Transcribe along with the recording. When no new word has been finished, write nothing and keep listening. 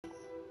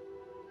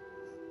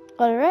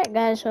Alright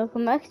guys,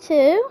 welcome back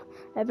to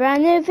a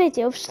brand new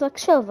video of Slick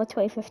Silver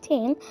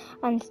 2015,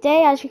 and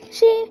today, as you can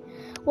see,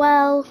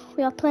 well,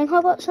 we are playing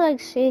Hogwarts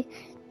Legacy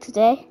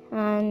today,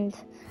 and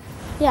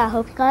yeah, I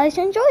hope you guys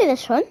enjoy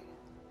this one.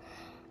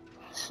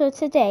 So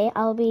today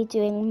I'll be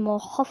doing more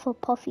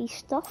Hufflepuffy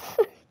stuff.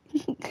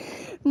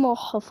 More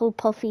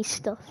Hufflepuffy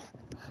stuff.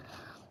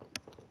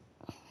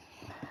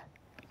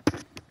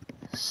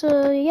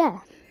 So yeah.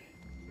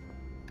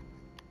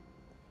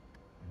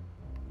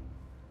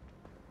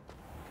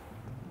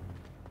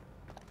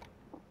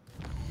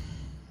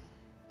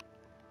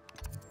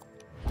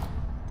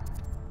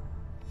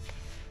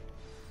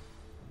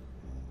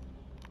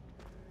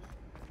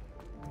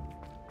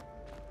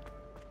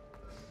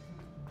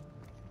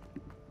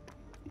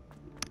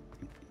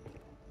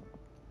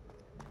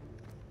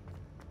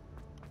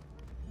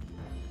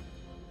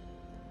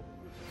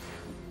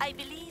 I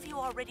believe you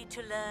are ready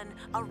to learn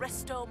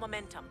Arresto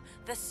Momentum,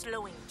 the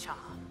slowing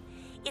charm.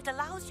 It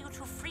allows you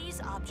to freeze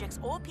objects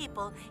or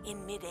people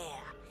in midair.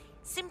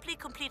 Simply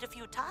complete a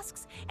few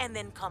tasks and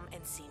then come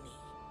and see me.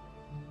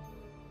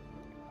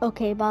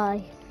 Okay,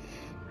 bye.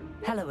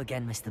 Hello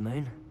again, Mr.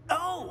 Moon.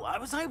 Oh, I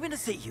was hoping to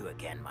see you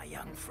again, my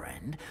young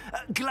friend.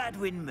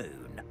 Gladwin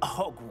Moon,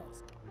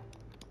 Hogwarts.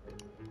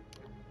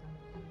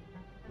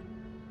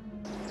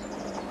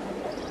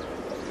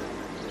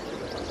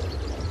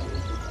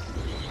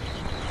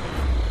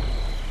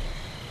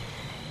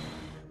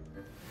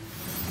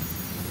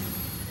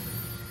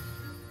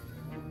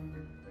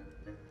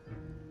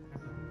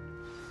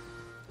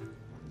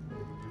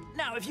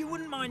 Now, if you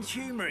wouldn't mind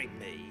humouring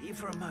me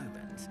for a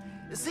moment,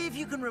 see if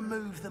you can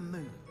remove the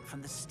moon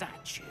from the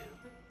statue.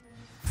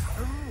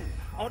 Oh,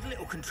 odd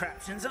little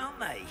contraptions, aren't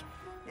they?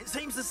 It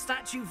seems the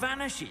statue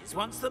vanishes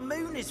once the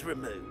moon is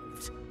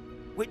removed,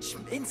 which,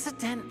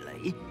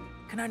 incidentally,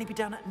 can only be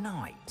done at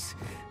night.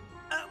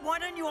 Why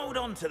don't you hold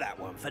on to that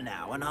one for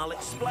now, and I'll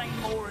explain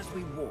more as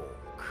we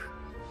walk.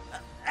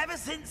 Ever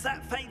since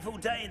that fateful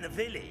day in the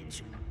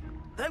village,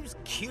 those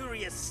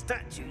curious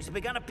statues have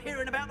begun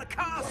appearing about the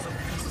castle.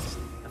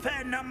 A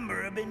fair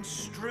number have been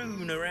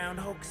strewn around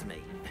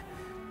Hogsmeade.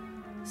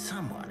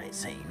 Someone, it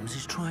seems,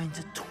 is trying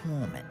to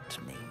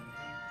torment me.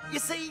 You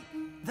see,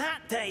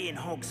 that day in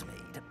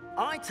Hogsmeade,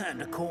 I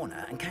turned a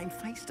corner and came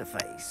face to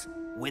face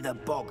with a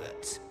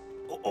boggart,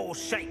 or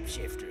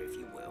shapeshifter, if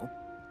you will,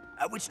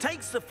 which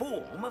takes the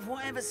form of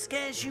whatever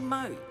scares you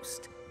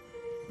most.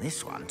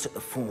 This one took the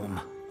form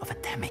of a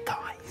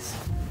demiguise.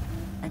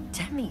 A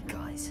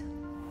demiguise?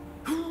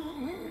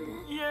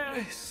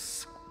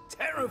 Yes!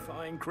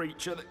 Terrifying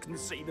creature that can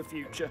see the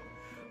future.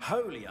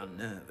 Wholly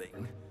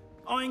unnerving.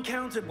 I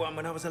encountered one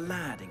when I was a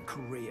lad in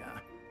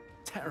Korea.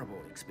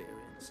 Terrible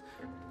experience.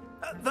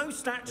 Those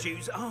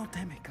statues are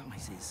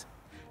demiguises.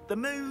 The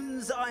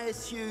moons, I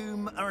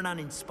assume, are an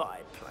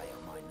uninspired play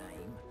on my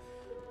name.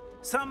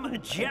 Some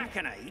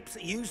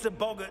jackanapes used a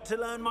boggart to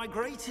learn my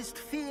greatest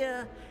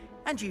fear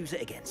and use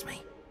it against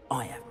me.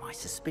 I have my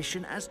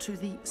suspicion as to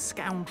the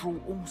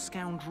scoundrel or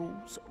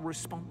scoundrels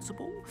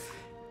responsible.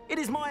 It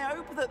is my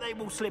hope that they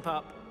will slip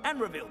up and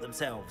reveal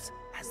themselves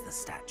as the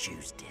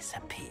statues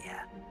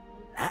disappear.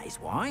 That is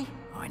why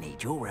I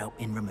need your help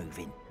in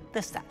removing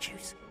the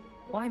statues.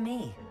 Why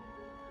me?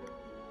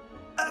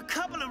 A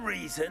couple of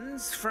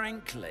reasons,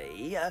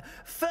 frankly.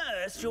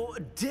 First, your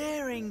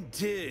daring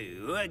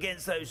do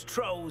against those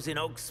trolls in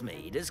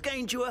Hogsmeade has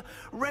gained you a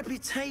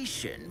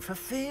reputation for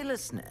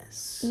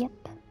fearlessness.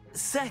 Yep.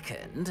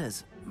 Second,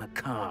 as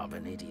macabre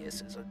and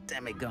hideous as a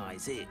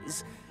demiguise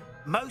is,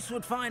 most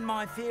would find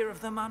my fear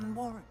of them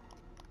unwarranted.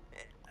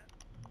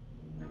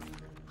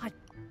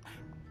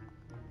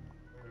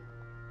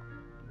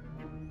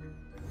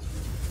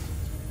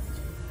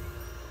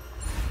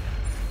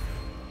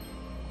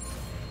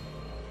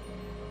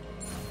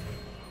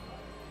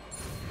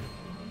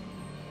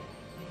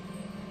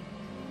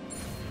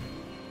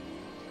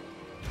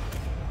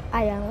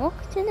 I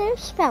unlocked a new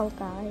spell,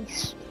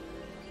 guys.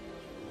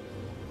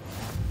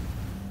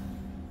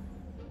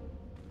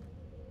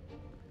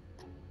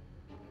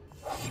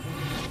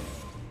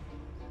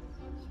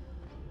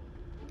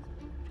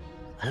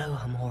 Hello,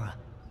 Hamora.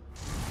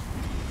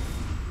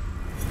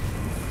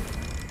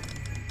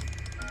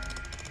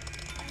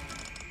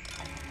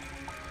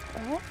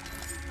 Oh.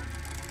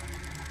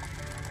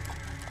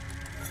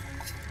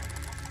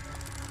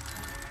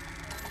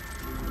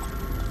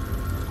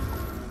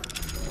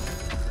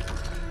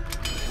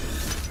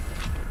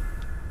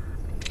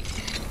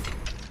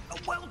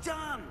 Well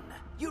done!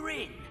 You're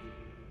in.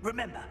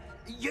 Remember,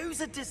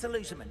 use a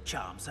disillusionment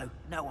charm so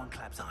no one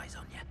claps eyes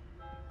on you.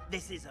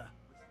 This is a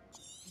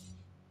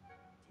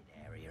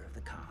area of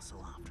the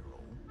castle, after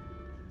all.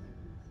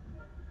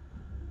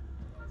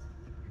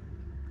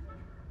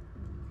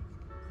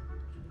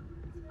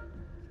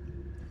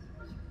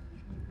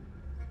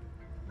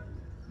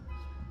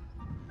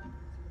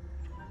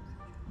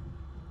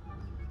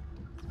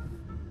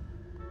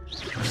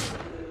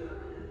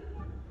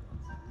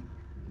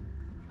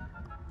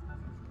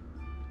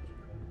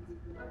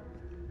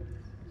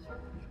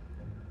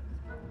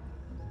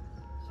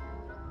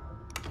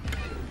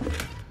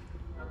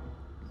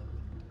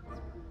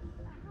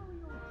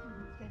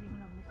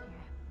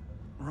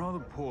 Rather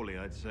poorly,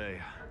 I'd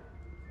say.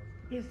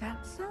 Is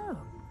that so?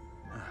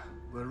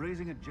 We're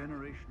raising a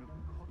generation of...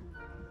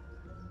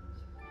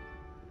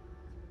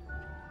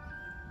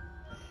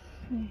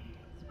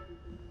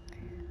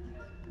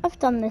 I've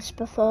done this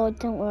before,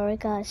 don't worry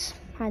guys.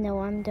 I know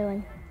what I'm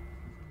doing.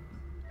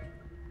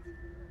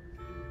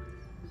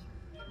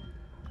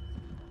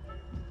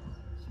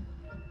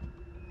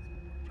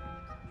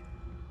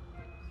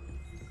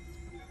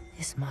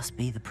 This must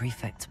be the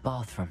prefect's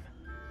bathroom.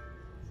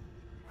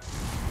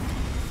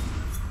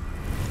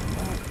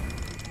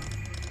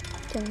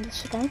 Doing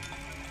this again.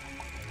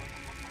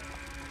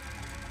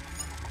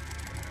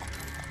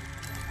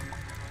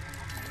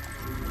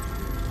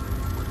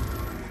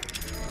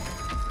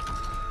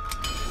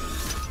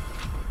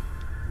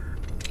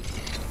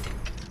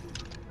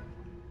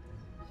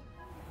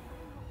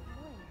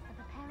 Are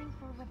preparing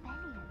for a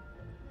rebellion.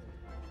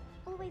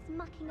 Always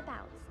mucking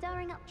about,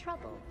 stirring up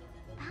trouble.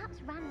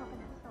 Perhaps Ranrock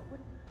and Hilltop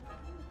wouldn't...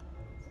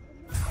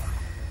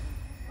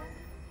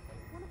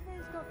 One of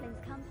those goblins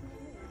comes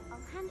near me,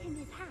 I'll hand him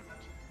his hat.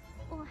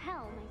 Or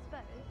helm, I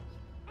suppose.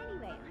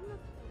 Anyway, I'm not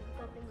afraid of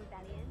goblin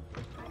rebellion.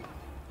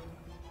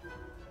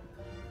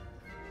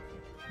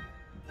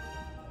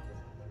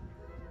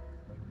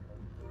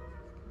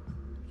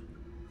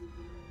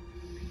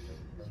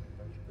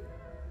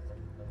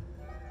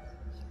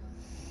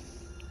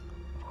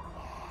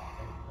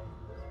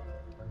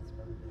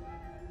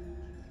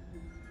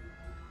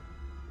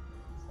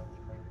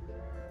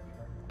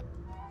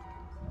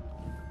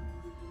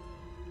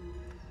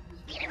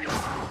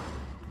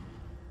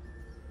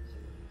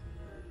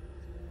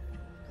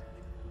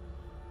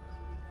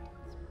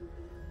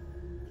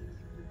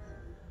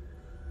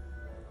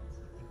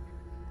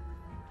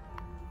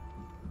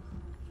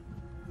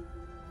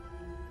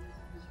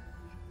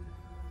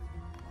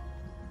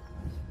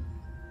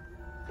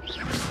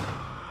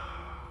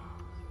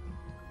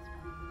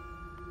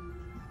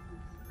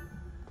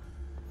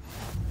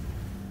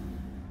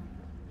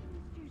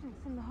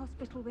 Students in the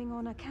hospital wing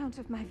on account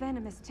of my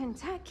venomous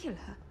tentacular.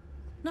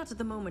 Not at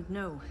the moment,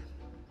 no.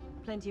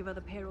 Plenty of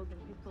other payroll than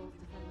pitfalls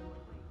to send them away.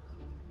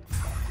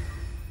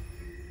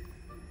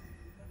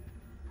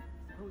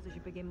 Suppose I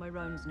should begin my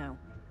rounds now.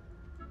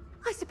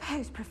 I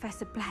suppose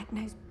Professor Black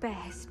knows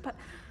best, but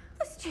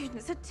the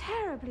students are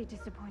terribly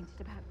disappointed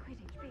about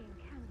Quidditch being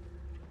cancelled.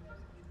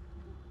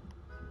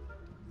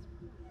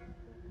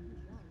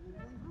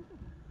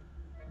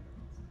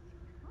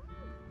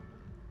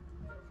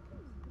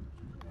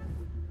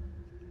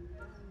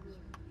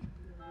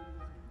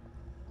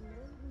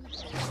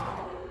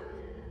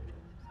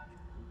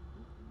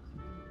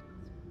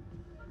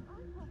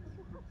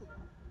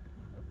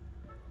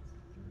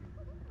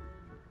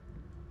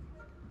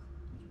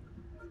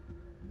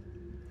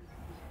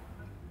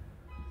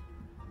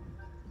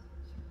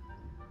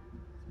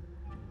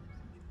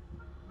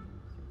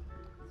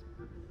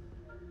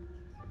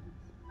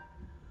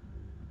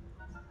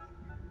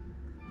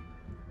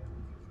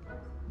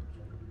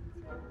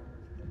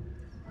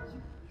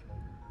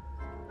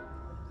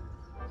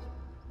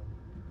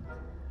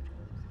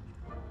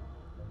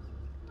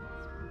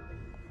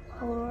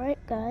 Alright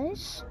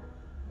guys.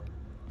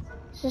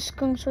 Is this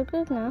going so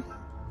good now?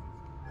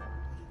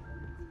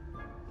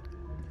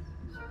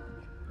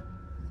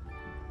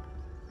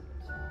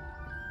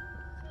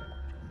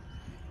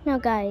 Now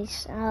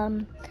guys,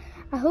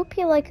 I hope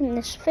you're liking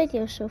this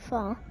video so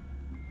far.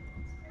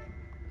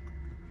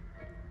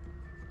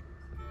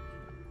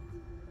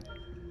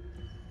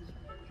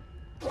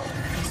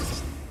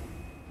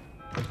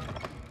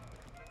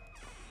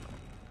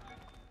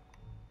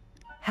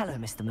 Hello,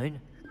 Mr. Moon.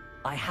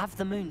 I have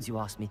the moons you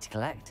asked me to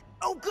collect.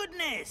 Oh,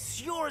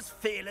 goodness! You're as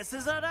fearless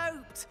as I'd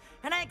hoped.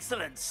 An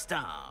excellent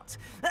start.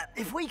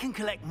 If we can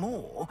collect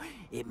more,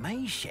 it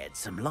may shed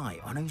some light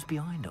on who's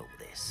behind all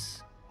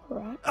this.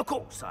 Right. Of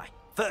course, I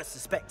first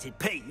suspected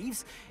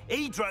Peeves.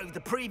 He drove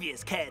the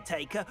previous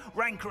caretaker,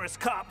 Rancorous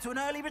Carp, to an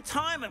early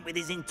retirement with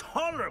his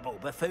intolerable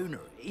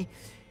buffoonery.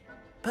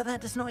 But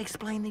that does not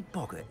explain the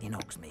boggart in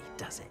Hogsmeade,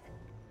 does it?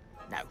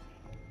 No.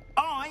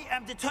 I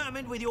am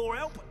determined, with your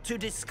help, to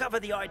discover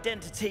the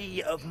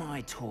identity of my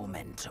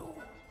tormentor.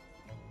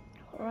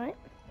 Alright.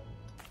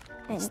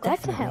 I'm It's glad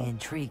to definitely help.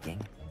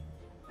 intriguing.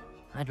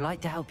 I'd like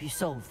to help you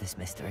solve this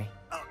mystery.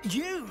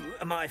 You,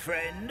 my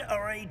friend,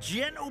 are a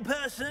gentle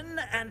person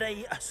and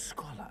a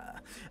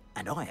scholar.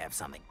 And I have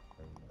something.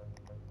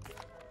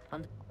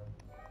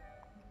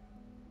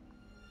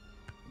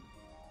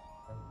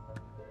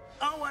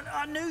 Oh, and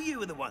I knew you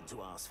were the one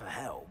to ask for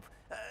help.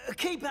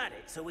 Keep at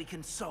it so we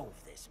can solve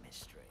this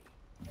mystery.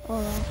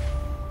 Alright.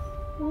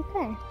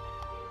 Okay.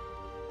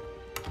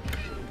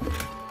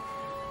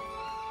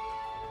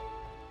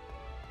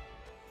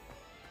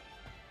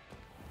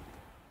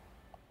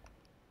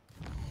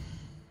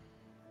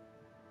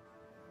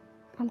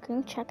 I'm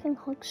going checking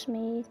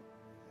Hogsmeade.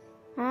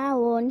 I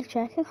want to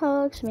checking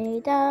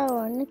Hogsmeade. I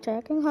want to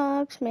checking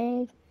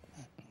Hogsmeade.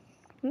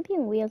 I'm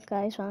being weird,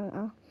 guys, aren't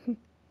I?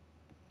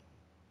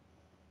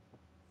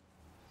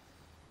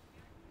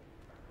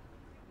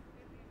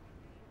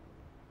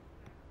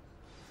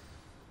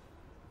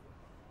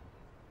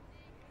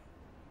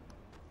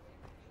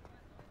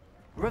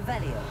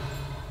 Revelio.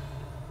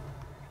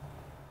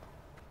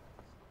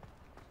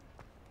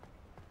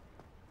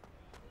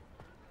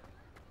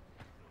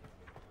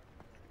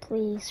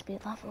 Please be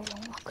level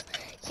 1. Look.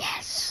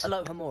 Yes!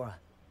 Hello, Hamura.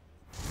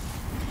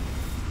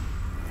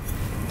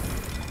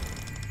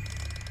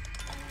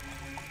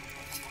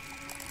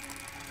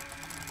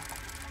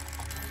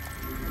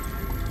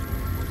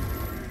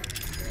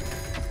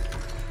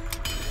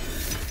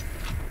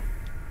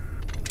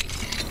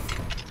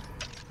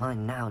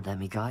 Mine now,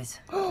 demi guys.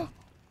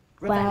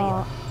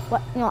 Well,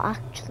 what? No,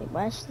 actually,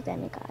 where's the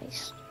demi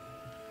guys?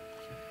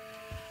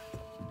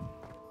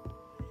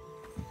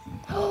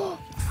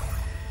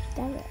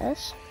 There it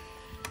is.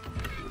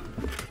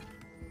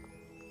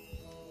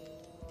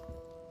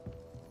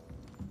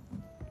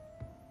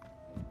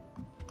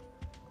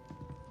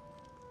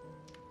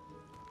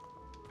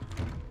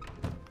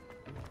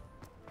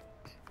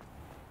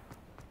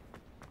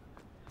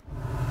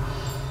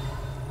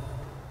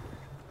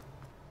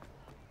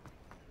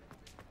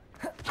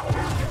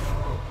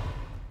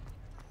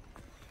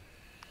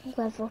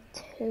 Level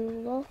 2,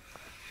 look.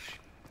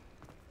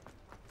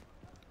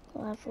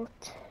 Level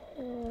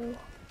 2.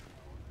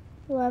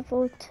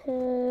 Level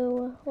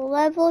 2.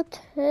 Level 2.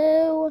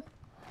 Oh,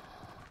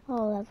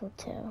 level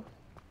 2.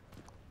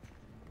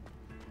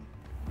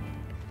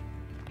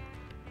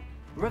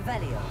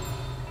 Revelio.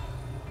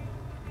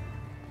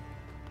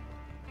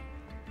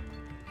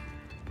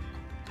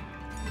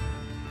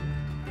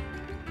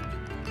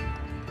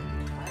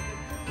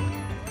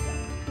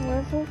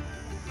 Level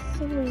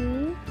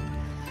 3.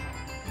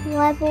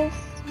 Level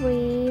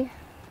 3.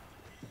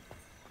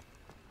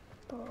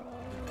 Bro.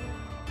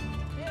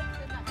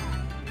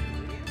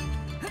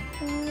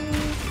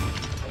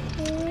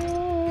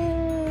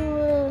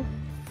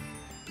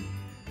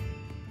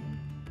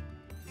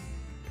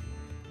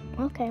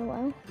 Okay,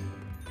 well.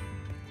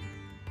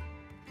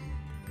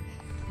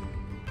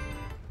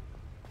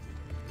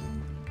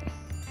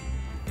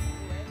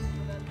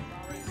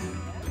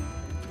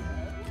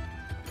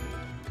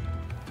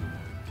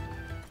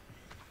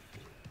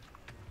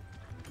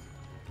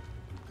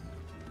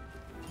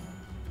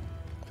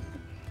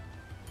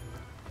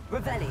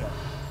 Revelio.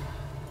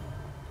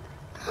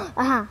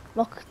 Aha,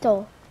 lock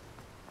door.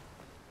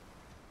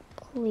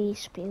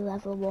 Please be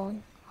level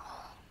 1.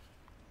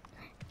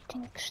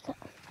 Jinxed it.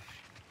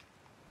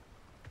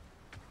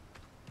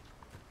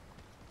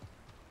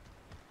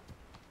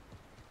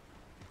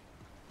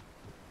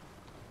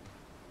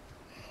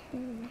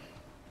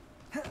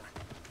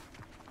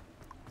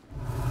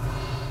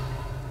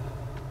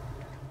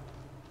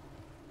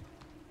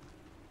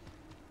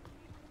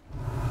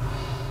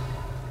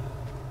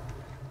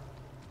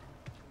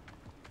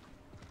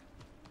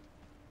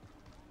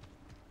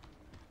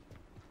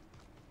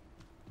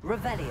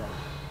 Revelio.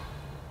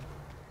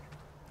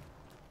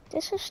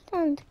 This is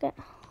starting to get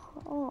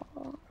hard.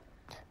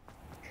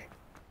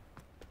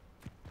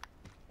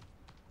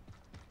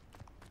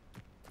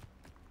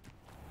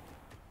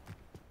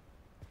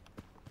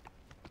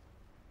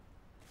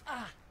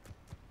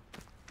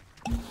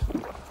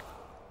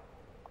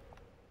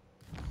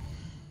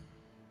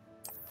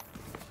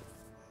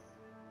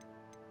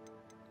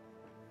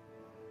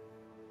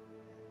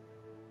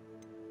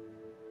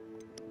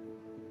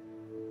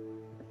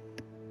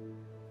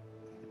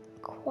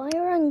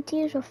 Acquire and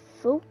use a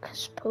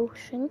focus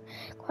potion.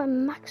 Acquire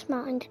max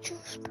amount and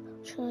juice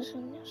potions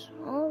in this.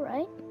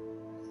 Alright.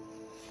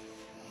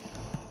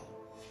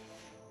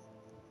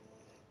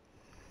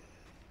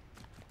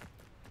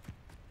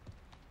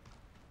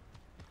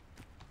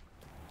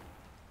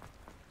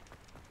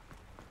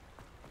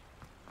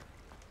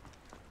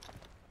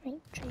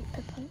 Right,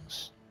 Draper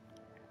points.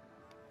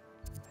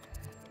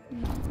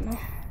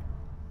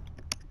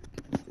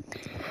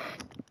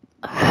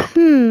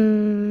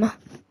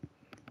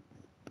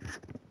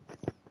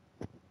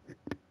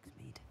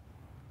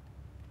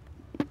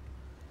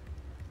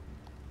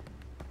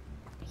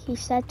 He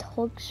said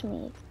hugs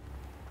me.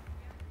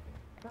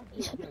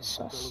 He's a bit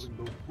sus.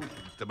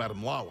 To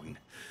Madame Lawing.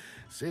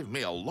 Saved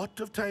me a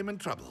lot of time and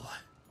trouble.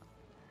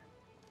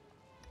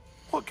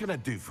 What can I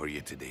do for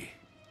you today?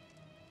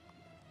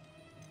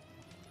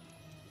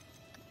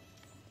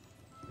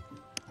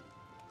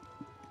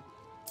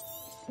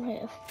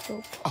 Right, a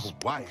focus. A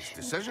wise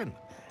decision.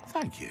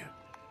 Thank you.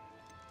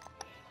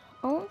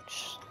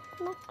 Ounce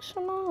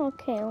maximum?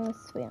 Okay, only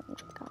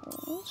 300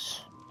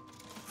 gallons.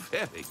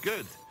 Very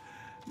good.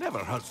 Never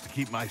hurts to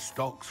keep my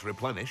stocks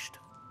replenished.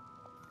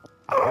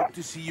 I hope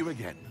to see you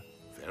again.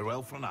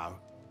 Farewell for now.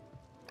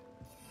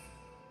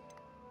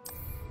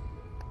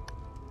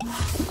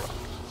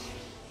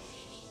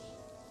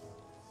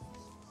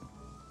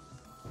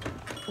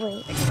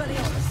 Wait.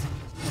 Expelliarmus.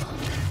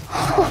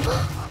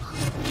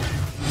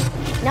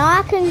 Now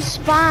I can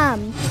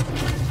spam.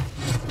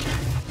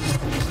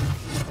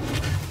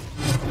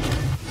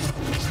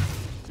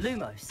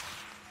 Lumos.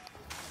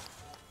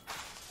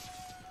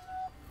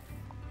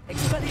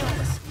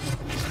 Expelliarmus.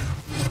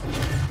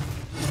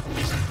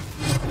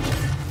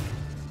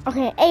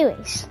 Okay,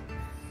 anyways.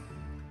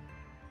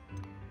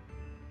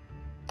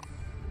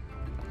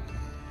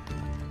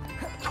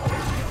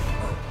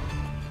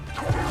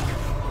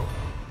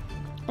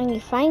 you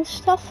find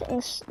stuff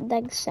and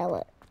then sell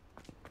it.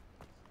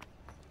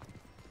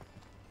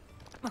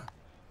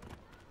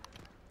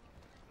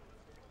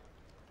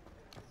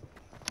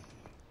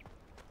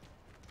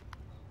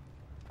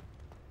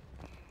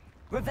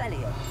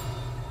 Revelio.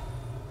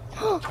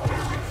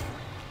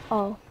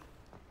 Oh.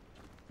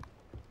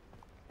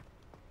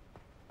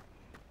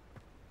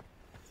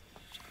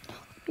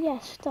 Yeah,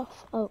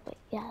 stuff. Oh, wait,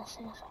 yes.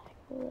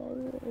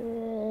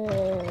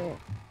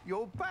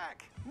 You're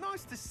back.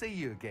 Nice to see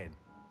you again.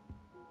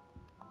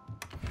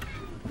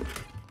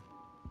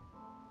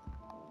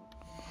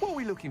 What are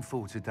we looking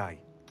for today?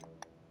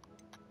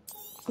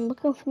 I'm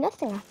looking for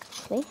nothing,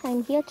 actually.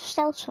 I'm here to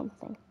sell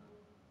something.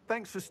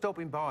 Thanks for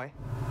stopping by.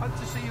 Hope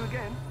to see you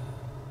again.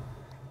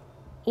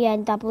 Yeah,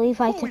 and I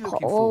believe I What are we took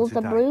looking all for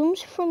the today?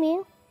 brooms from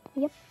you.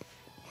 Yep.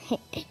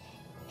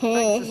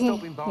 Thanks for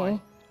stopping by.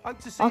 Hope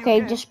to see you Okay,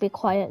 again. just be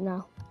quiet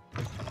now.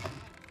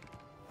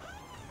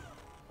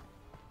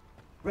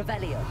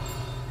 Revelio.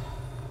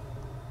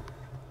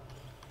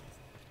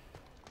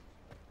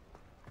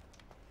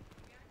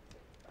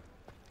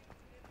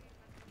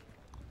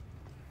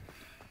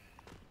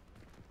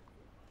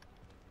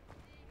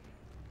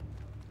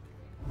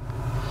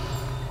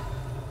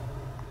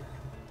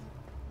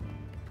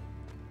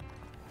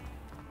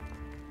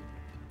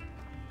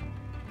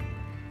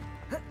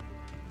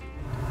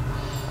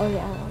 Oh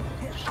yeah.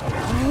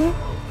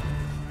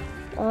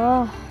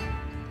 Oh.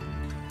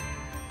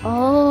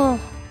 Oh.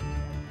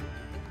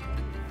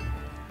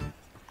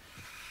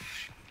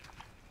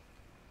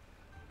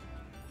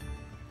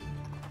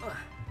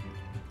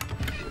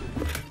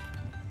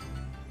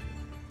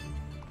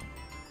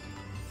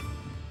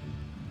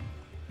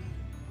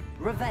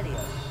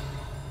 Revelio.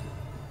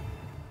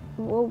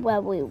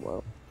 Well, we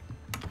will.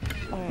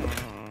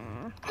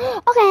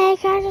 Okay,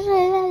 can I just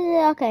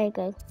okay,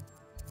 good.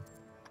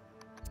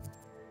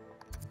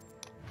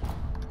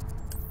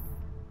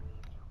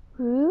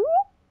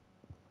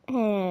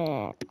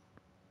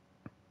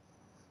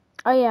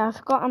 Oh yeah, I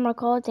forgot I'm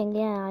recording.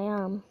 Yeah, I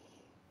am.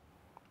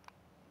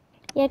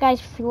 Yeah, guys,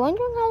 if you're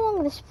wondering how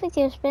long this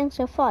video's been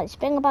so far, it's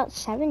been about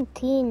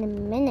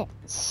 17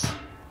 minutes.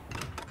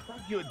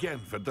 Thank you again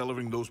for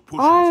delivering those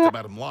potions to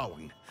Madame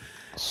Lowing.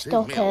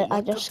 Stop Saved me a it, I lot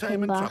of just time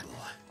came and back. trouble.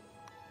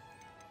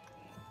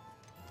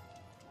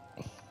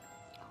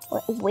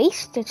 Well, it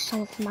wasted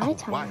some of my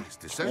time. Wise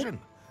decision.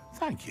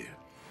 Thank you.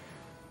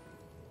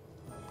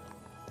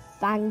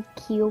 Thank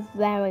you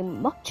very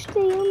much, do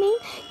you mean?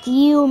 Do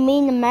you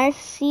mean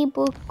merci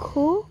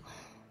beaucoup?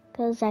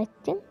 Because I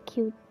think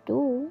you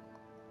do.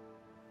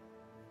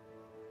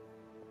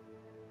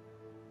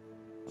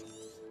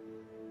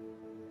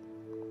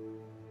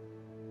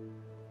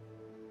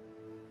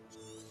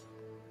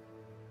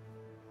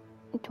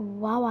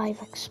 Wow,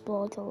 I've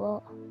explored a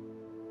lot.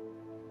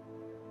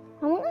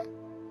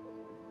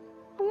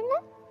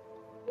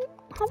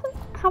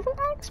 Haven't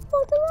I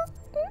explored a lot?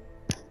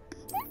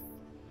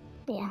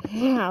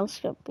 Yeah, I'll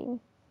stop being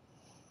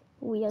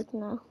weird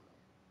now.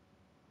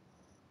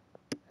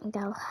 And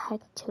I'll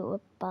head to a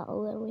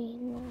battle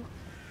arena.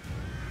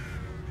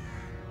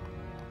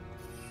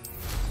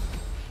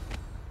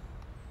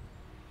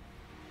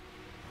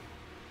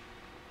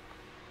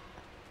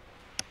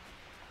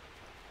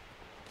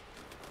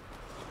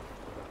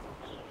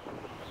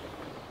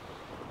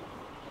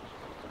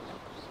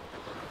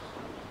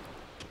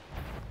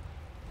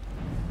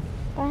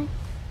 Bye.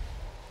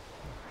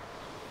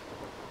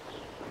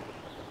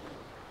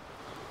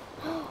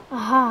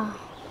 Aha.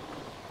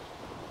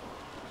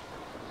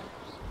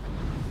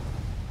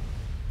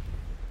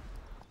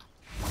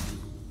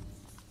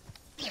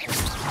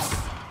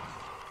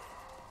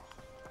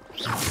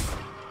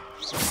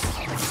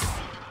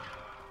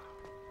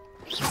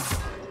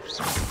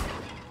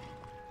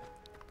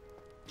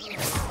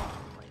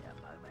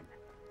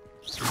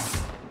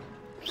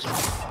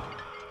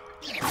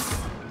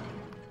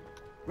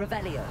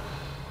 Revelio.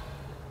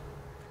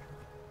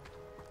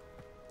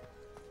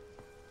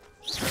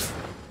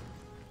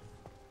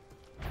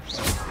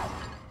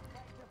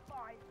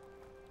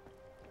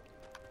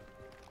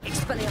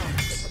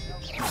 Expelliarmus.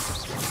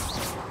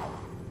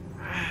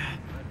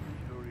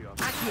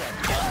 Accio.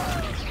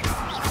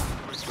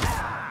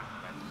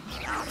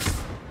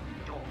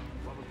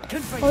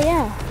 Oh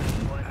yeah.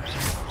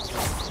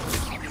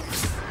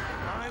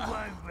 I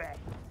won't rest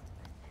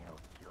until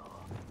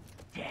you're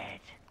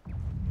dead.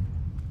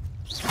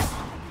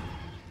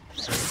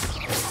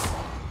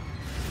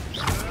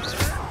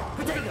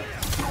 Protego.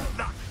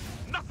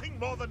 Nothing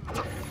more than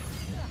luck.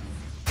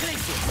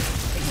 Glacier.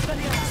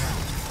 Expelliarmus.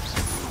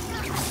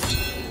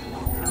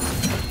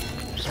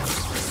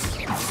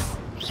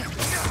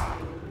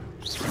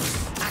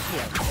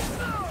 Accio.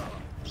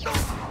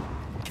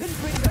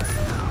 Confringo.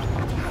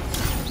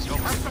 You'll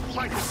have to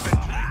fight it,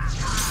 Benji.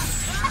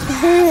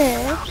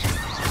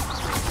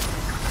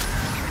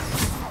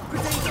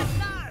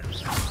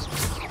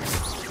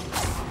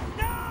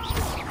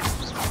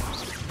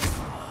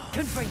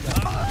 Confringo.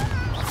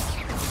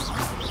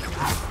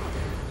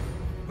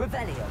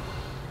 Revelio.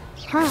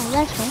 Huh,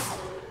 that's me.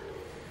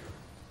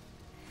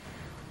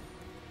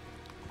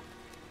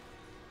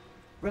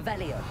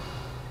 Revelio.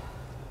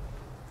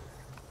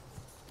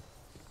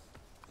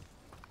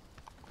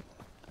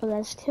 Oh,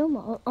 there's 2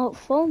 more. Oh,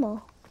 4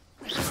 more.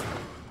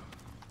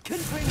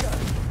 Confringo.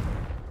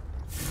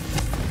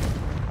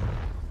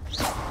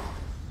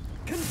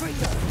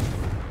 Confringo.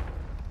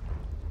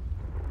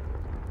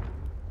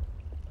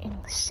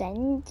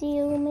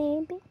 Incendio,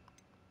 maybe?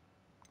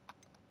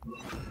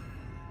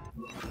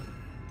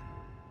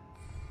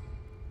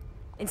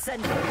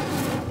 Incendio.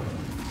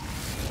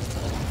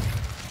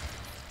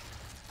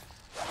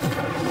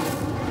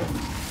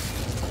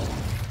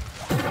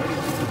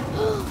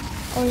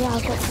 Oh yeah,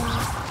 I got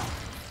that.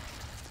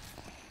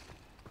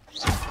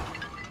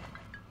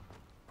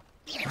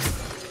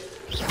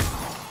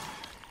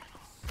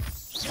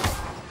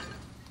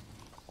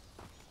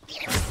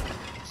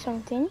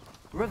 Something.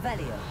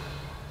 Revelio.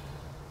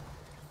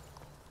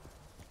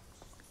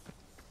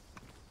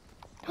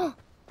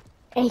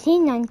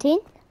 18, 19.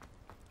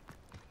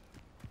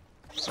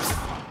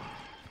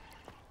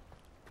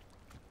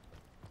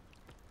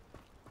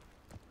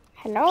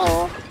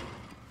 Hello.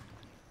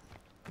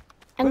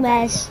 And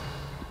there's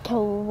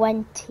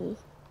 20.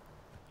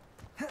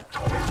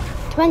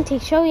 20,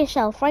 show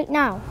yourself right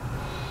now.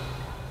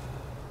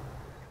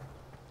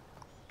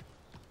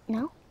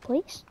 No,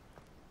 please.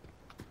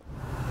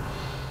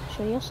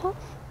 Show yourself.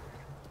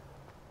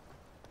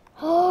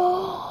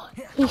 Oh,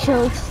 he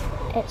showed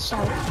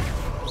itself.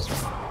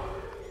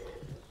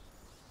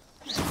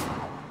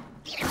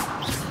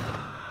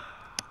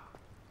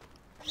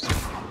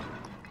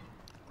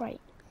 Right.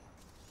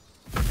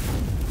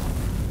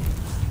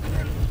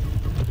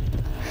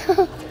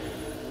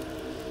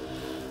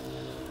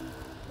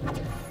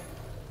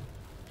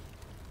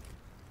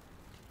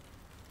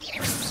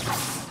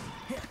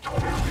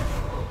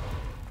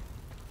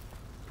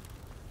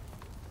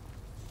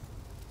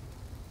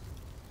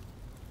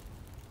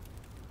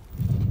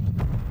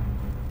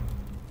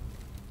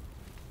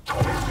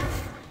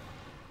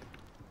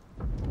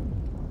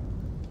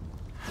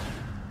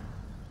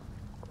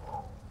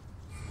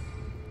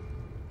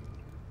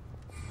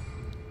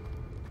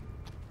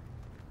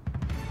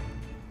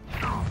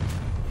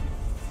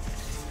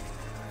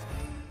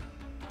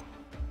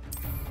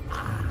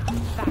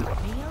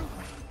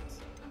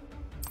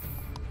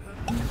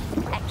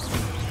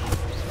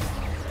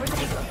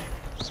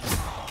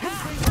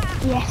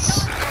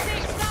 Yes.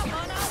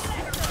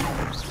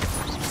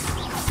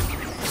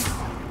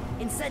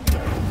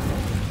 Incendio.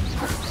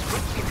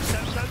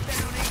 Don't go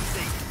down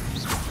easy.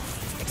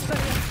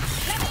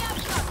 Let me have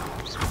some.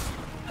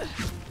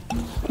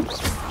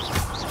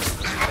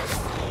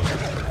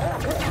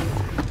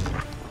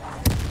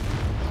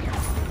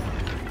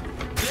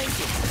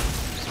 Blazing.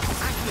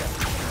 Accio.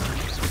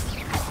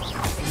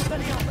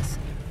 Expelliarmus.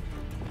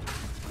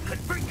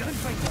 Confringo.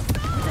 Confringo.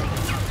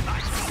 I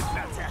see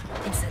better.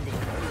 Incendio.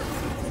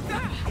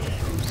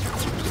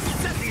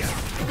 Incendio.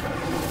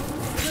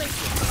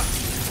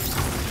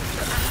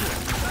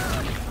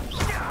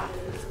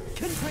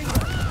 Confringo.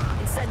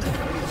 Incendio.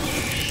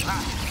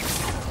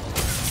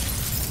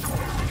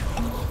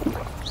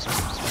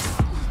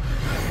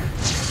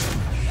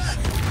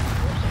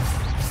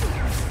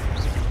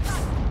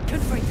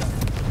 Confringo.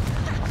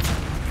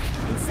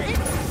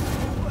 Incendio.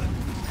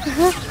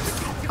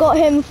 Got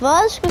him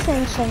first with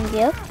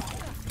Incendio.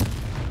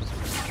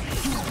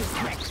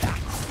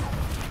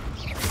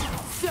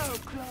 So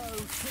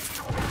close.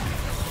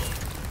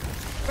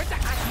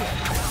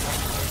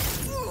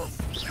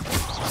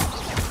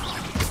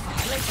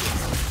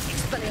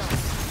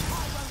 Expelliarmus. I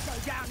won't go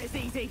down as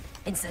easy.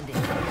 Incendio.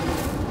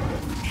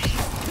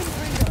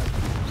 Confringo.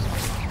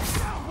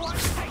 What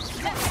takes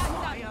let me have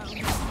my own.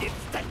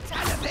 It's the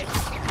television.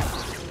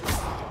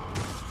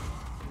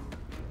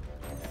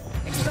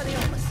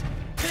 Expelliarmus.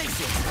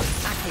 Blazing.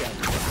 Accio.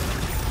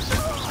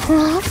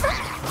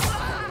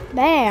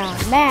 Bam,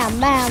 bam,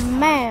 bam,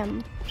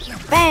 bam.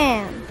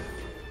 Bam.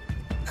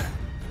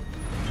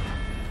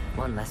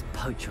 One less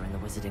poacher in the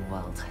wizarding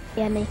world.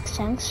 Yeah, makes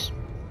sense.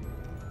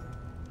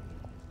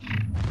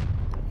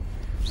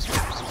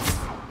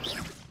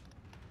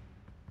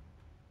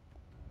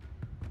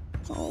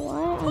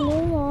 Alright, I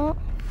know what.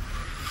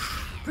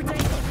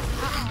 Potato.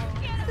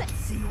 Let's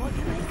see what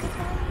you make of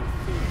that.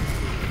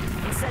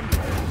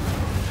 Incendio.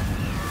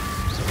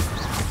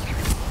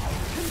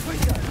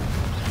 Confringo.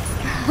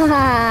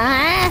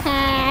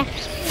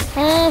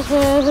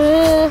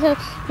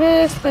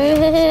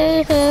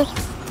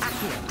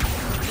 Accio.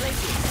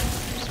 Blazing.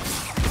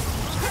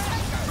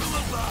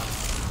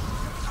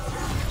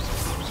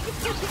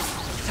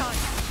 Time.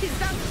 Is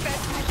that the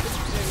best you can do?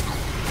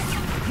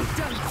 You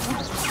don't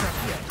want to trap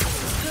yet.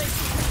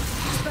 Blazing.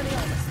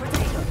 Expelliarmus.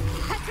 Potato.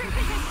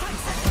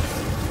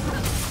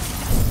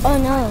 Oh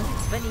no.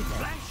 Benito.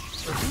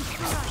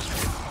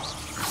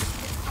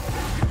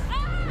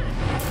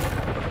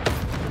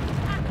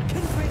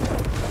 Confringo.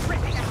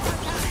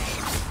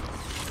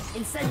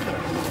 Incendio.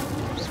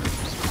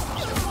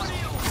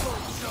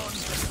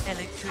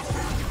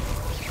 Electricity.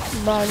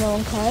 But no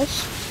one cares.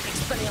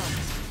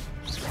 Expelliarmus.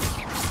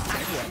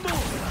 Accio.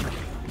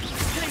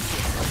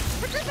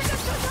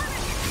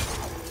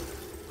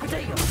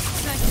 Potato.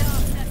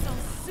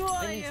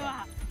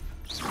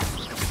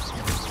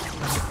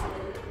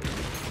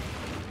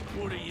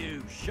 What are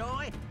you,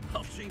 shy?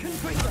 I've seen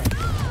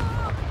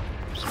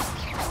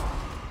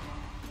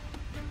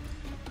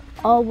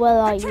Oh,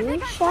 well, are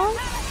you shy?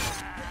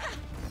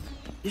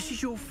 This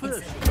is your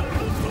first.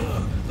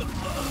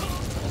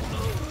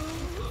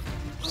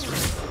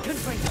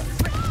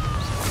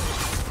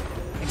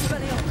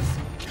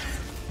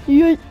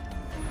 You.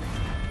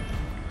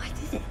 I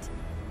did it.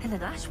 And an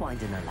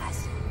Ashwinder, no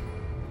less.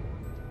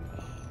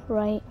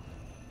 Right.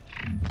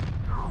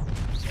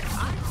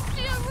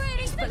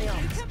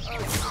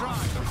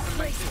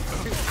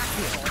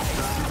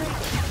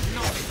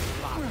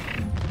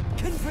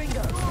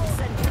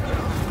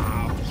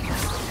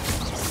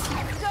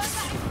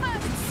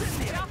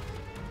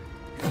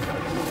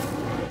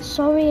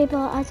 Sorry,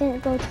 but I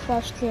didn't go to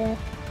first year.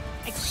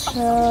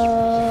 So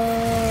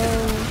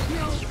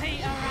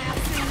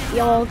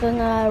you're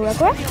gonna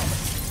regret?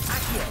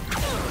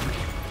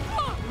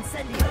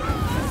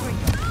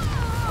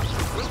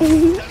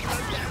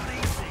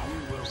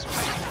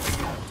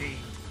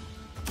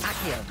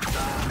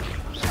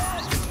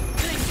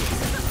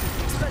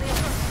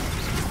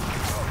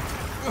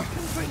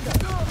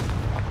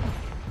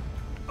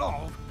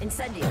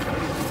 Incendio.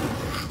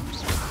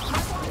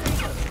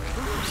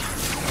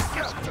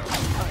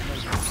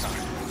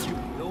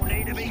 You'll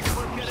need to be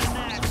quicker than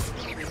that.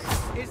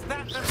 Is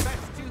that the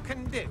best you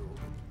can do?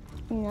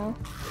 No.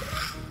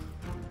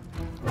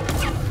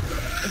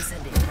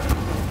 Incendio.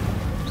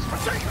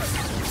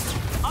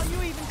 Are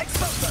you even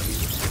exposed?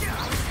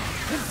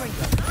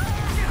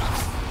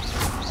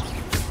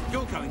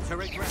 You're going to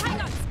regret.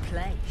 Hang on.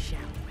 Play, shall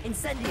we?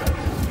 Incendio.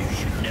 You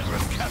should never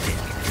have come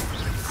here.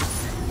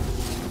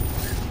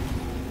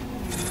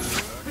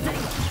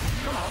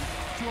 Come on.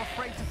 Too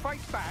afraid to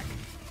fight back?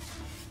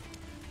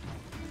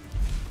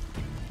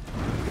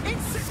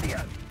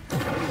 Incendio!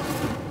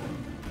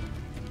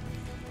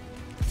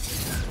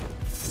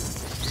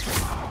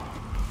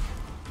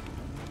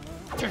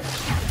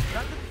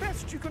 That's the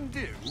best you can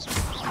do?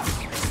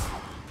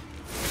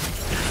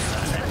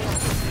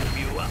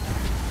 You up.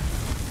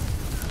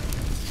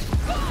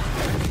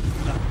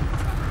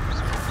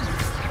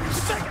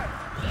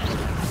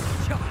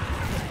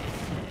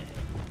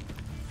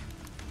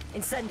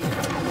 Incendio.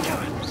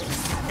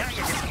 Now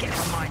you're just getting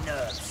on my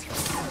nerves.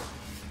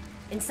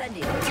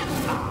 Incendio.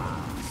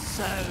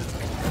 So...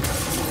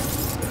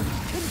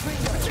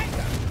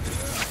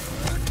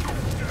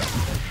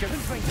 You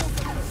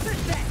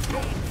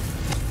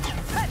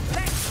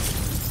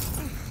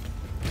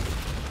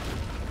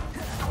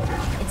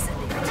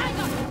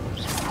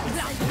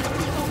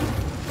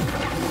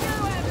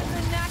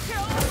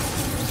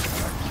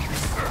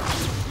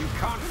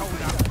can't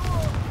hold up.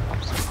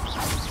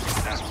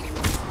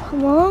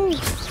 Come on.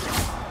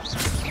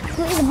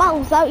 Complete the battle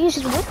without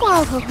using the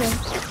whip-wire cooking.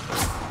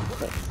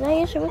 Did I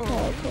use the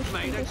whip-wire cooking?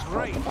 Made a Just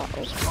great. fought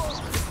the battles.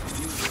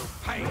 You will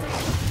pay.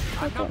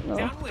 I I'm don't not know.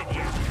 done with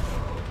you.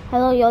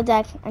 Hello, you're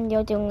dead, and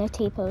you're doing a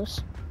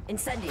T-pose.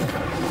 Incendio.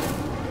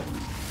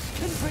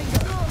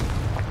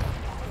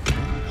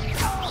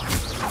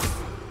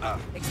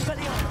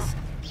 Expelliarmus.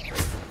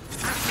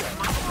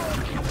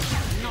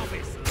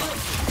 Novice.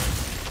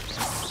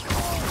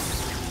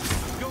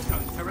 You're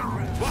going to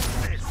regret. What's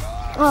this?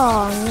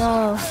 Oh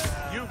no.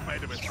 You've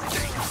made a mistake.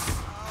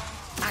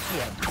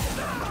 Accio.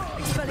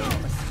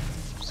 Expelliarmus.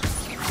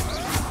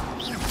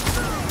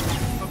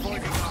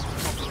 Avoiding our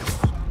problems.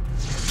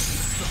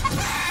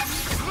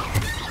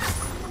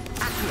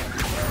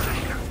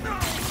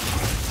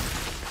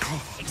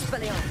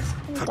 Expelliarmus.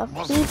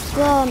 Defeat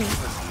them.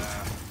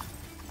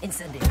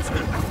 Incendio.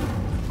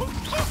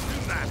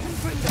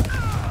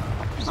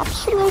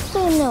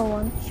 Absolutely no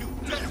one.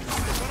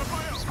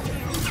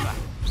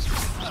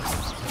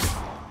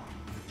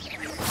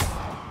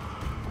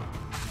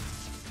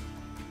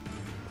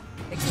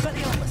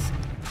 Expelliarmus.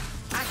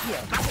 Accio.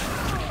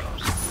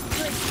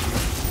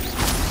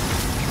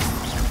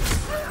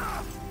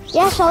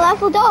 Yes, I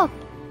leveled up.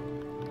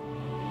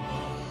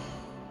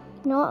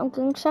 You know what? I'm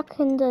going to check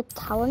in the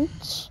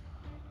talents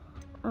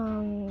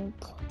and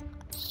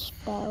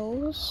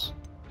spells.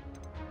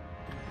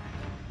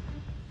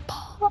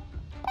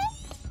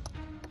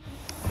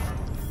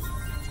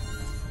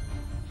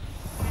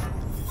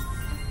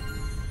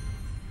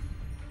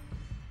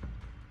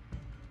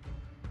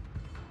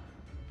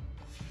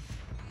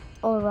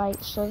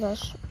 Alright, so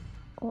there's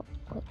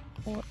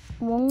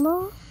one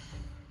more.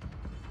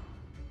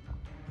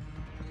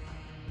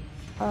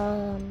 I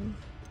don't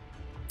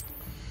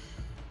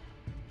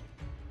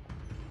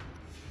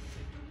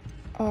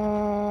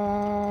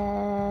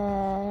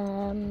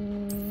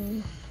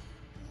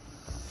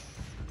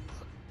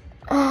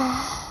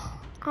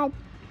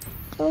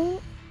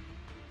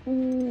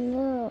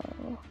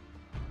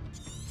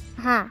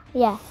know.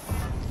 Yeah.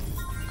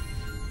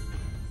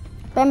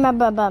 Bum bum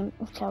bum bum.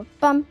 So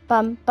bum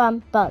bum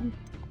bum bum.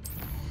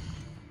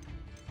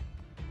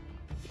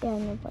 Yeah,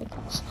 nobody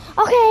cares.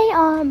 Okay,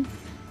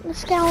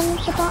 let's get on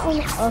with the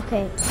battle.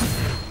 Okay.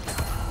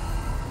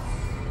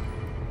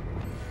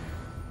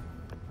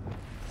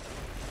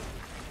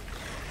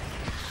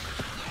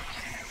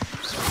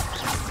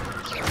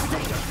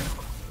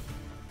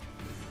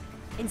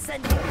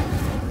 Incendio.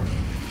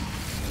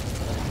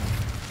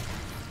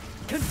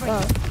 Confringo.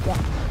 Oh,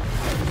 yeah.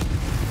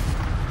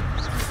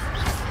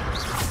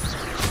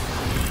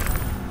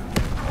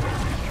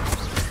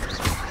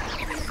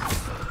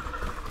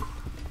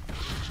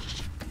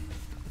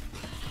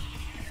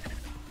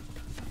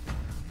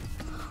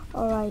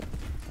 Alright.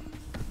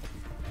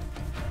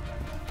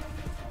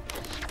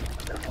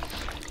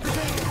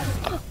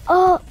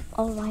 Oh,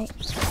 alright.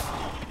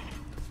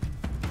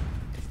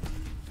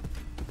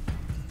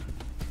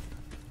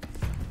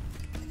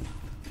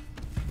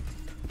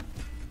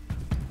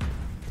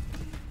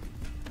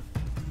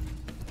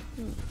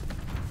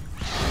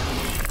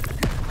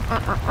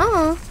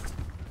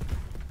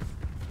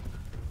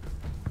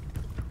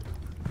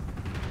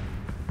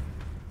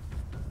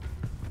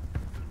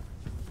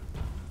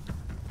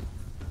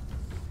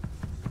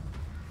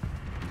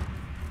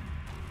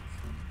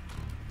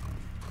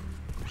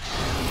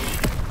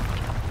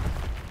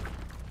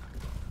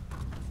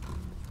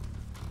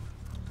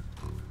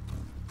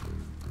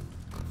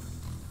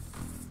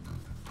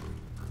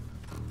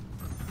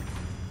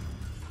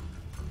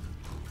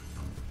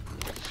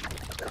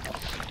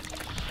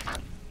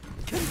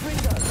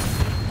 Confringo.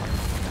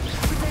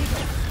 Potato.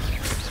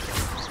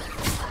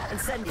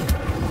 Incendio.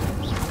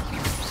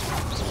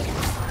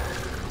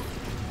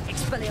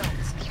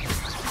 Expelliarmus.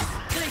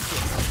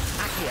 Glacius.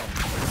 Accio.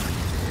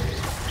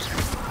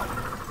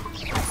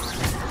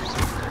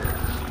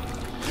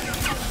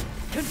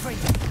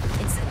 Confringo.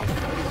 Incendio.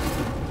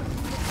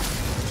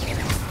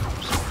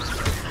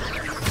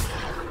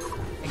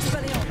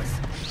 Expelliarmus.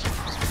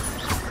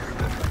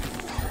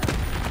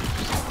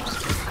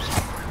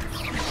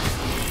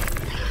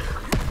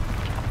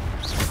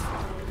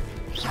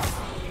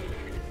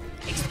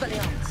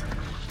 Expelliarmus.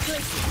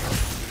 Glacius.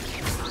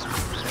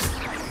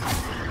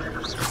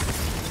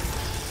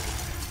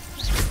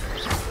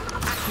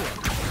 Accio.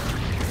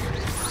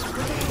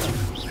 Potato.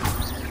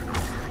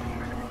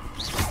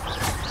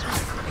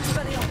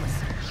 Expelliarmus.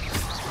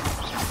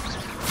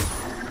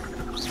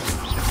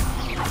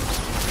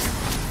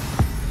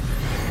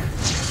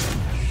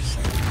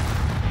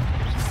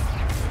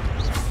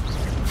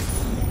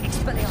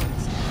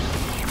 Expelliarmus.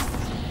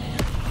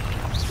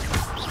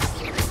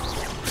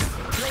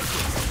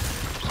 Glacius.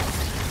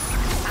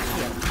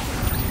 Accio.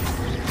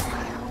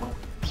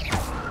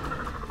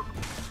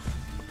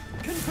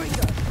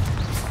 Confringo.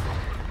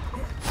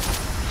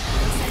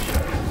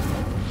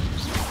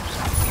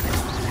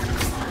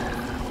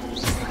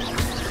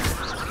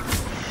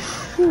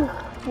 Whew.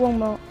 One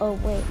more. Oh,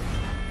 wait.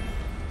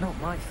 Not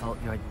my fault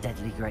you're a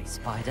deadly great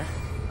spider.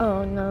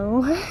 Oh,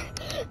 no.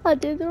 I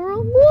did the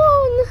wrong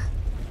one.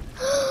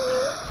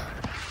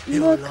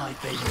 Your Look.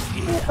 life ends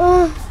here.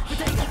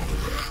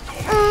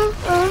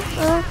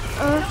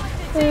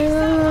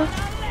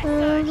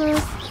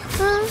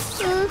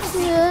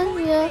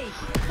 Yeah.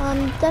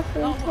 I'm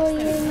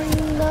definitely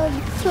not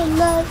to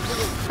love.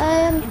 I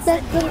am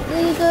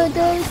definitely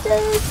gonna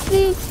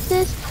defeat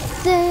this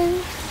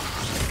thing.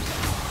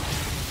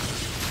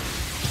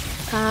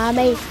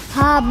 Hobby,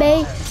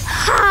 hobby,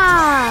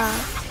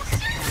 ha!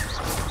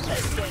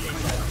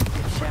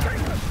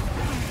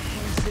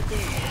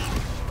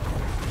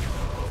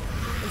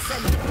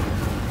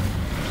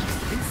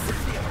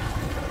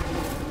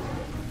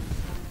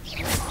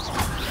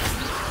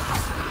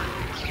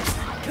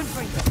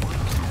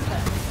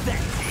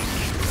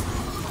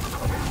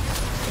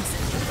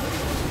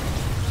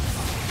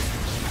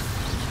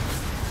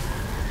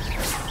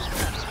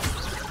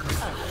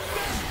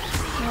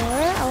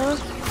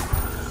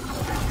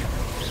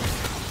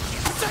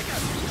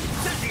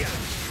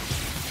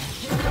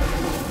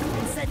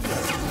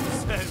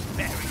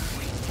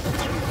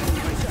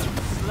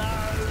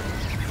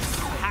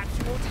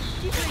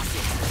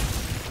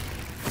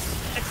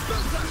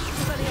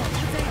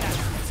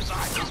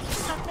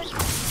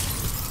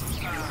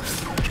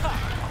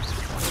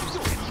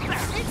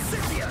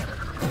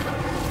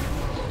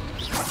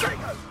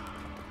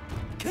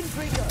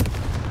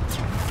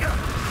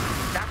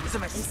 That was a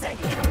mistake.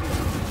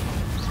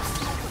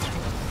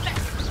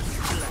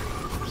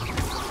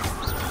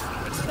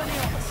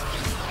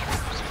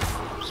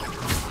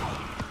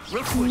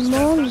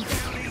 Mom.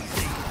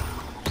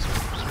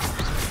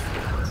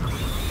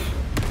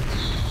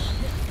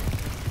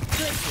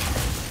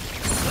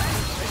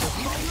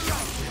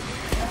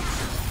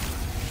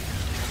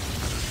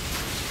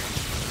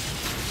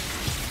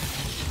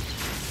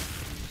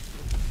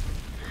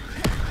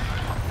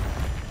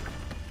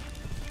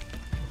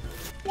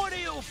 What are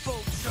your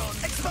thoughts on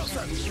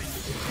explosives?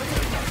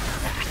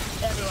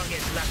 Everyone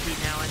gets lucky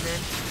now and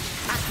then.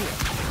 Accio.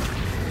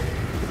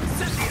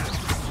 Cynthia!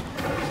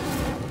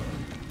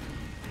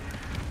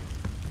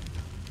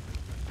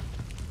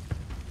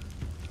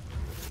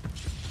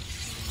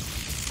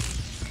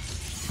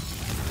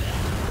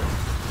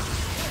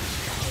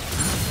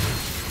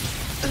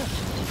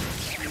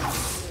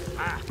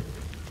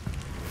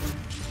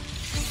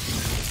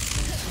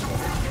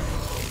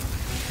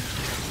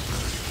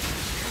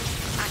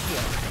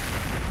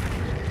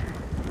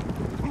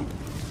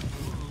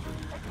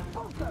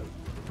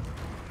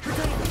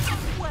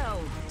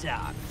 Well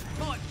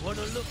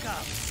Look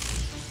up.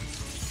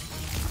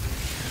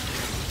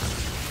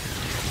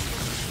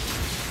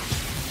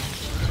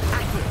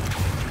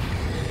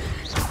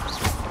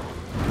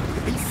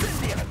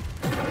 Incendio.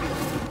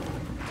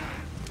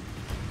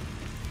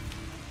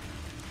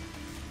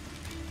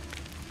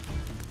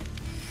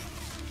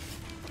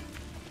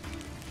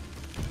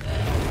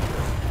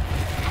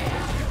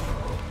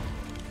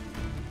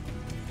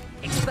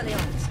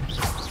 Expelliarmus.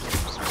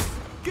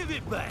 Give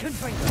it back.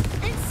 Confringo.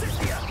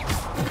 Incendio.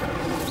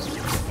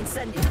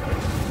 Incendio.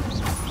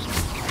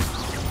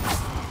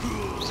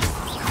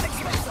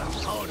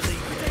 Hardly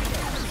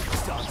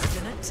dodged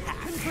an attack.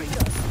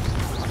 Confringo.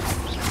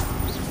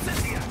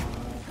 Incendio.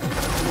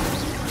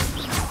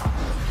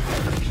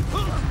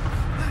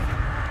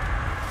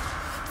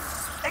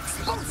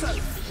 Expulso.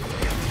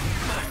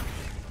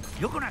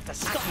 You're gonna have to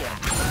stop that.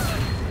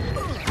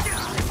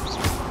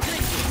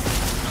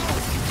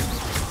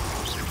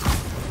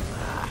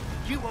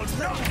 You will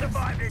not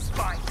survive this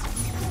fight.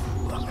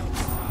 Oh,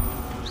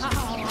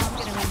 I'm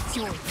gonna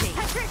enjoy these.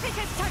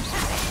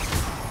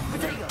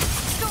 Potato.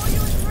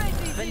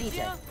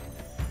 Benito.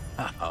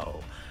 Oh,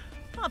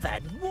 I've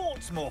had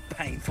warts more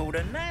painful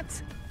than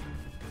that.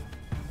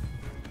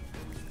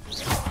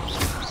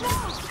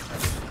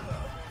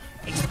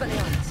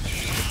 Expelliarmus.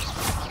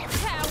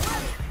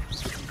 Coward!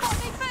 Got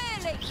me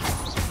fairly!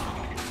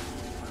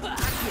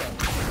 Accio.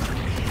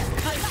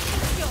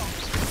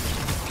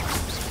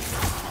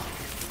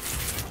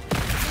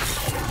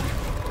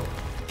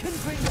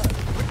 Confringo.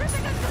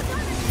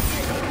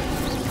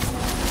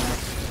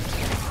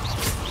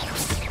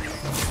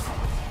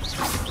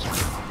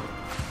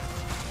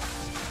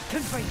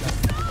 Confringo.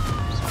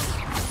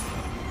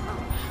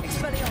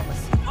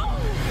 Expelliarmus.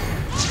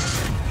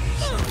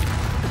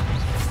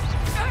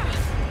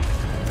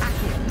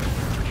 Accio.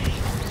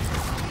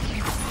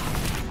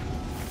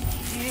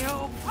 You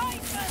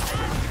paper!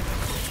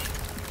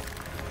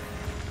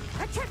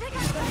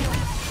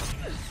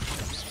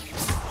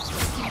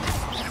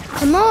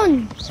 Come on!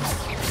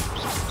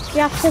 You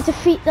have to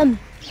defeat them.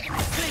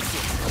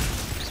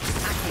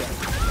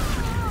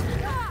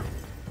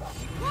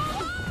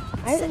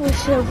 I think we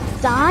should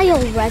die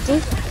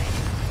already.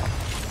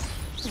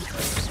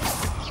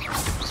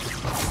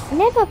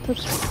 Never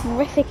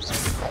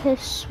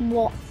petrificus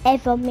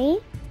whatever me.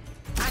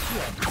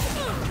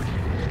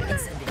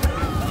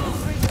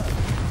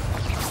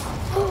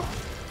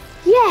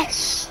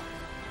 Yes!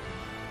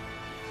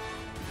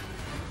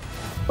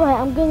 Right,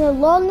 I'm gonna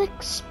learn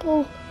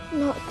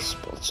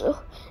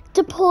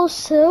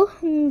Depulso,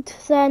 and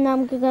then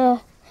I'm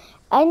gonna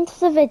end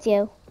the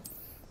video.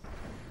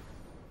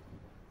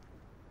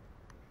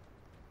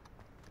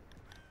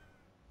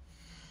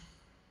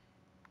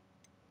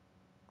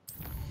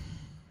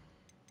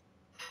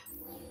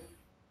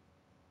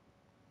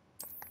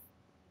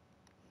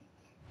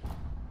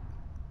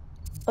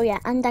 Oh yeah,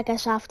 and I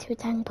guess I have to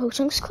attend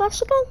potions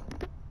class again.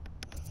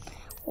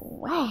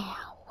 Wow.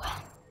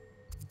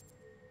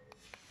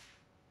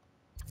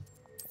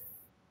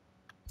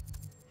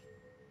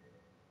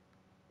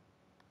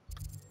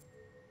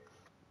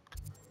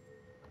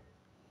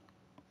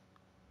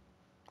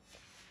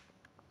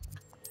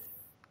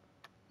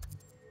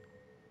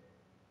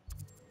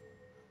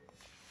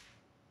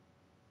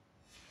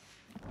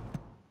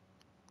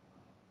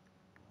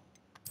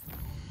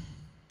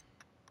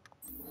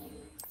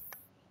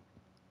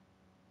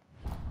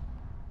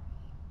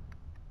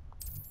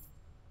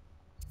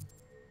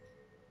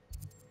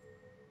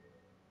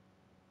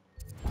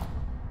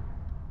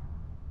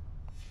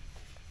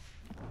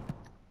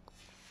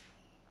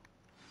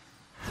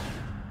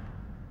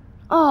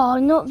 Oh,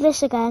 not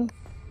this again.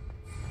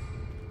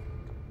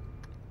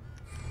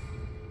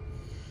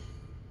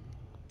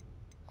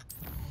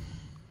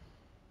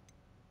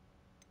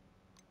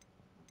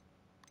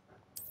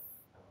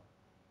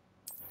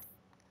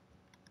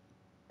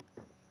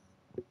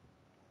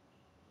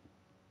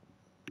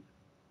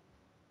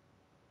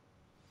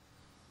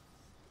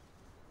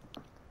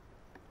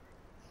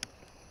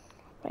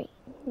 Right,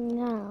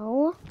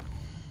 now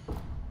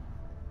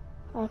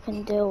I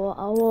can do what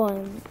I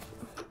want.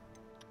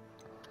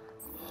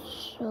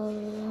 So,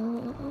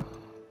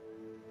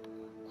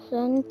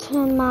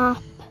 center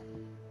map.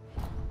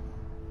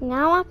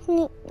 Now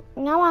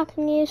I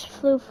can use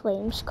Flu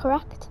Flames,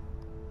 correct?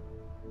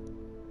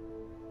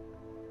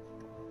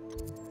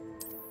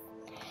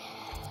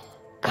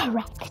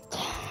 Correct.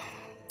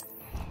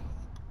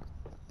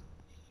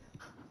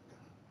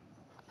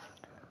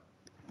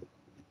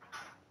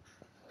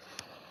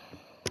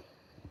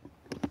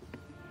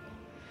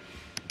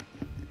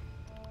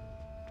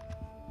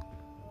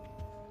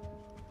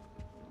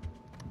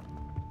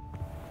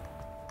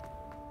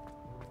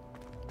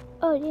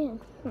 Oh yeah.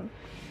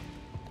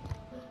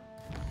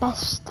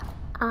 Best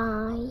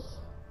eye.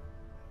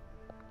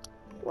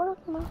 World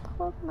map.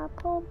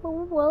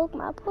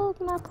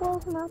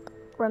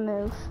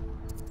 Remove.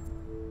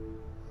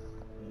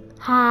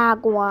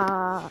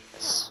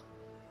 Hogwarts.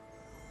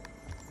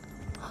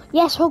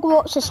 Yes,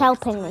 Hogwarts is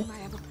helping me.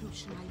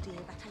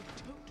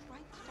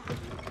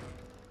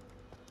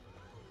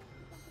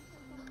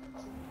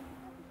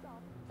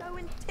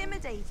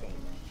 lady.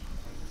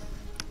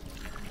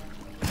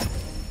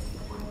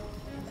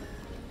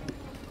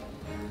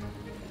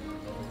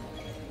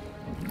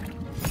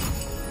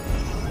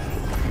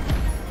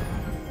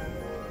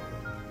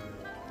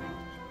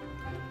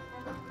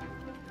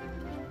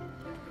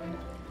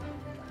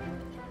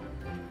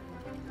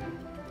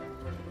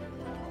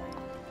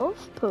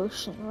 Off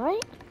potion, right?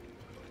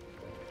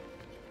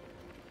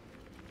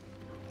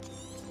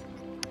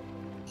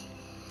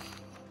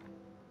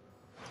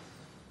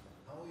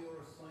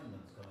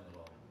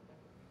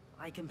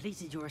 I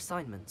completed your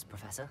assignments,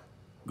 Professor.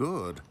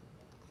 Good.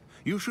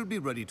 You should be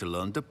ready to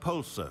learn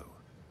Depulso.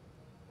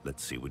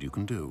 Let's see what you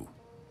can do.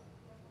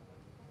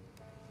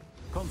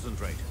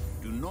 Concentrate.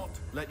 Do not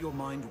let your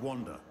mind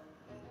wander.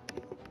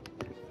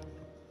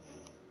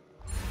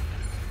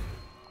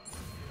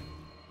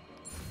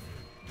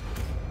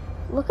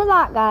 Look at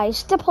that,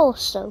 guys.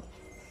 Depulso.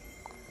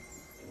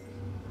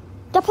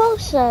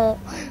 Depulso.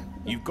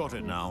 You've got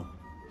it now.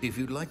 If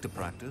you'd like to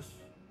practice,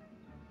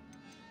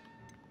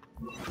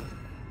 you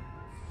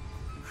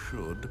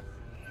should.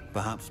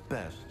 Perhaps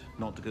best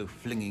not to go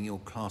flinging your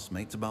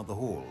classmates about the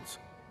halls.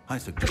 I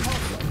suggest.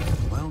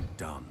 Well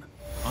done.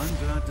 I'm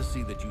glad to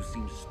see that you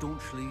seem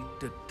staunchly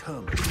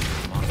determined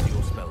to master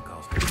your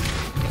spellcasting.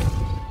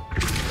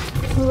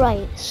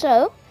 Right,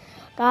 so,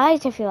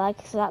 guys, if you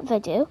liked that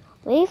video,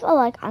 leave a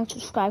like and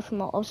subscribe for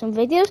more awesome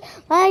videos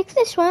like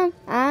this one.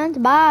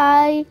 And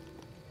bye!